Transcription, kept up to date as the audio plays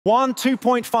WAN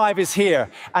 2.5 is here,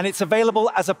 and it's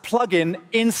available as a plugin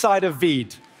inside of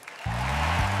VEED.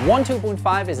 WAN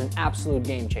 2.5 is an absolute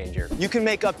game changer. You can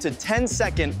make up to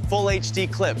 10-second full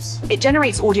HD clips. It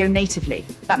generates audio natively.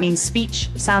 That means speech,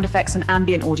 sound effects, and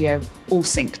ambient audio all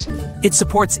synced. It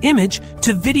supports image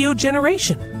to video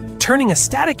generation, turning a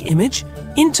static image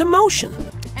into motion.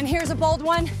 And here's a bold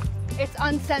one. It's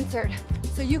uncensored.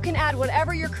 So you can add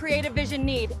whatever your creative vision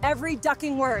need, every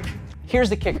ducking word. Here's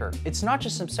the kicker. It's not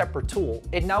just some separate tool,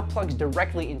 it now plugs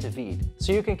directly into VEED.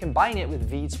 So you can combine it with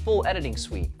VEED's full editing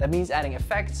suite. That means adding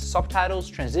effects, subtitles,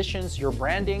 transitions, your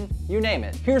branding, you name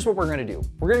it. Here's what we're gonna do.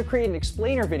 We're gonna create an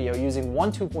explainer video using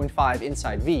WAN 2.5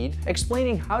 inside VEED,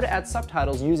 explaining how to add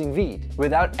subtitles using VEED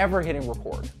without ever hitting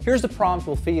record. Here's the prompt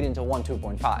we'll feed into WAN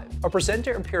 2.5. A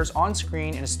presenter appears on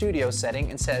screen in a studio setting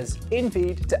and says, in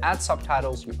VEED, to add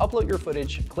subtitles, you upload your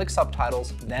footage, click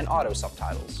subtitles, then auto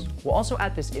subtitles. We'll also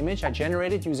add this image I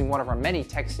generated using one of our many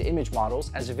text-to-image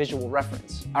models as a visual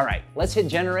reference. All right, let's hit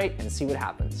generate and see what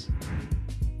happens.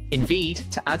 In VEED,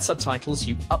 to add subtitles,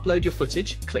 you upload your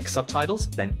footage, click subtitles,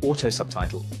 then auto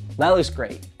subtitle. That looks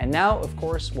great. And now, of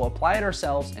course, we'll apply it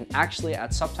ourselves and actually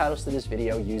add subtitles to this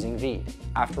video using VEED.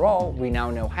 After all, we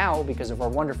now know how because of our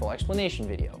wonderful explanation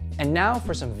video. And now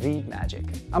for some VEED magic.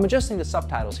 I'm adjusting the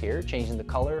subtitles here, changing the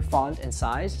color, font, and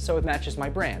size so it matches my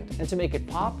brand. And to make it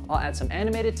pop, I'll add some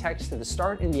animated text to the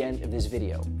start and the end of this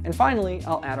video. And finally,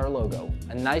 I'll add our logo,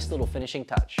 a nice little finishing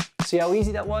touch. See how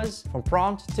easy that was? From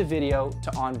prompt to video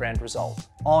to on-brand result.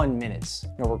 All in minutes.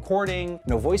 No recording,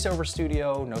 no voiceover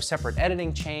studio, no separate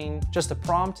editing chain, just a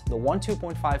prompt, the WAN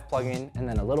 2.5 plugin, and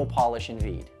then a little polish in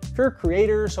VEED. If you're a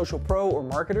creator, social pro, or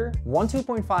marketer, WAN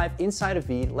 2.5 inside of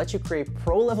VEED lets you create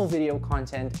pro-level video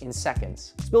content in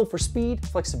seconds. It's built for speed,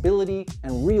 flexibility,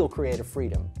 and real creative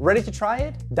freedom. Ready to try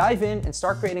it? Dive in and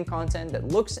start creating content that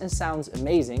looks and sounds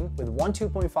amazing with WAN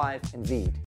 2.5 and VEED.